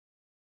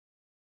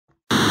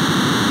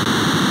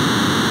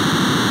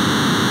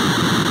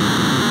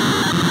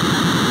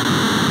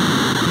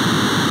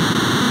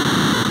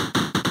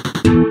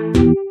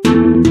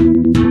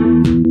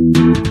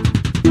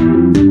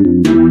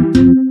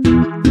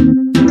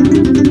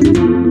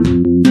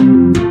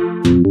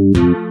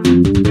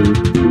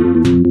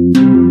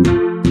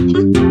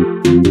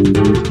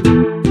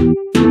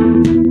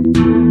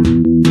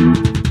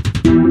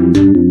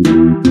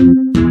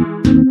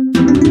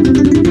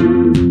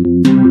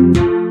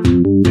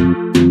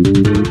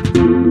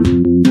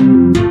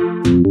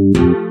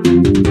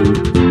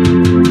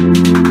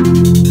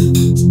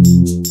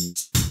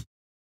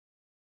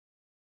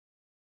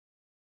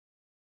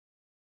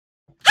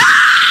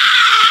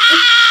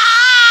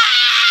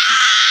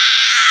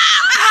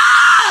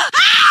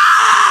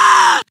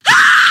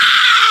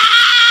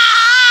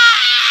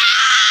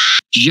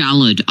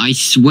Jallad, I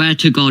swear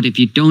to God, if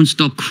you don't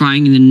stop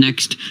crying in the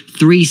next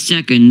 3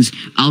 seconds,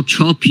 I'll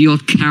chop your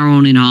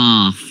Caron in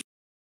half.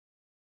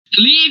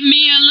 Leave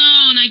me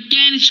alone! I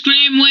can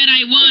scream when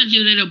I want,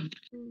 you little...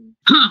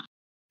 Huh.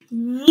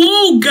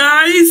 Whoa,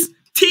 guys!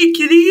 Take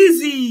it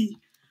easy!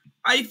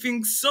 I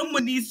think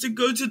someone needs to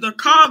go to the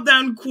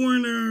calm-down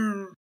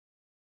corner.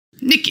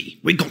 Nikki,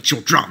 we got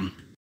your drum.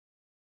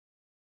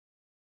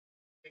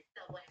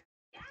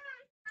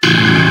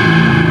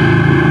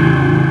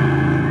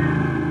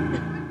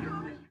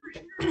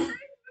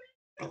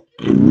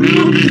 I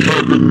really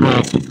had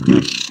enough of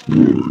this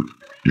sport.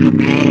 You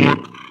know what?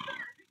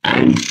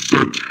 I'll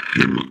set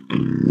him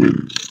and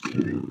win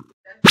score.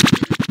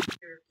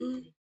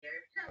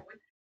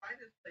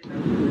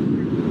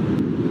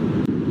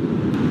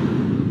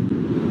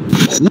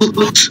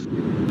 What?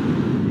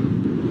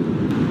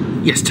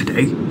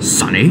 Yesterday,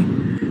 sunny.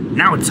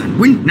 Now it's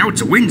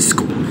a win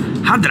score.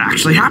 How did that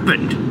actually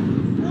happen?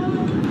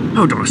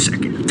 Hold on a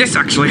second. This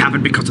actually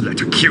happened because of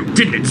letter Q,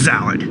 didn't it,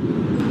 Zalad?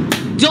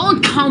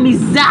 Don't call me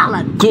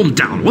Zalad! Calm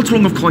down. What's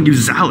wrong with calling you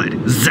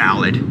Zalad?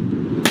 Zalad?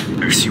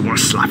 Oh, so you want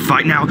to slap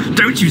fight now?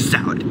 Don't you,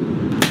 Zalad?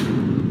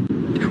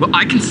 Well,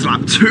 I can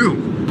slap too.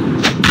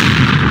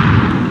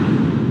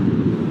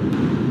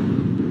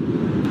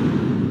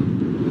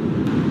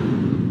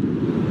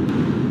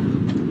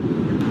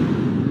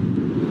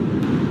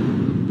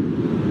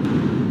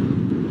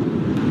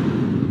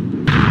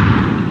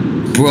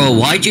 Bro,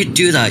 why'd you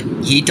do that?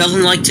 He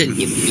doesn't like to...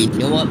 You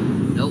know what?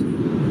 Nope.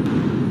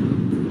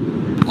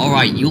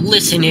 Alright, you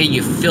listen here,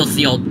 you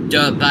filthy old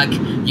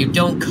dirtbag. You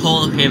don't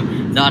call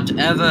him that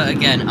ever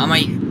again. Am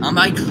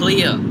I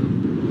clear?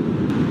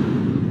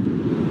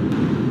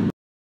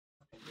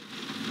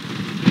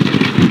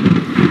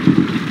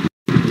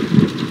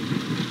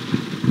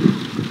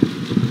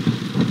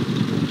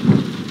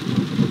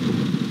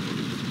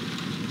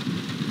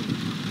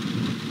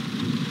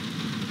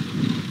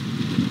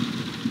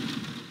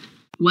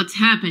 What's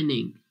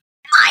happening?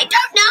 I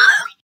don't know!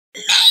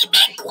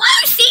 Maybe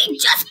Quosie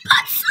just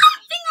put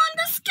something on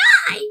the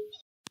sky!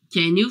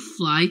 Can you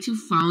fly to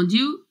find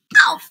you?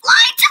 I'll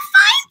fly to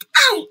find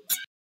out!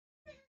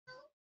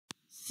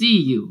 See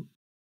you.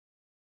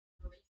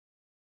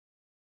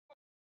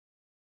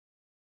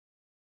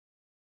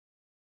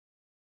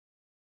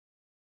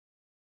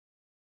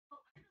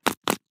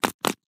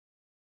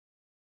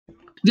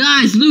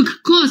 Guys, look,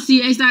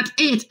 Quosie is at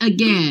it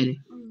again.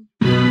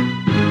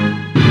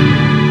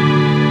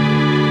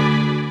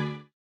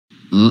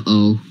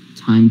 Uh-oh,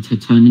 time to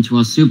turn into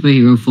our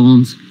superhero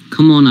forms.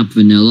 Come on up,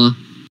 Vanilla.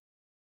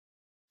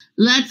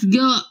 Let's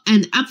go,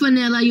 and up,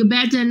 Vanilla, you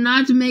better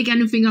not make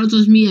anything out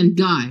of me and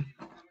Guy.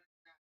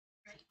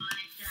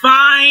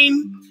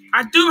 Fine.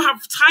 I do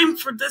have time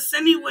for this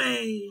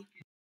anyway.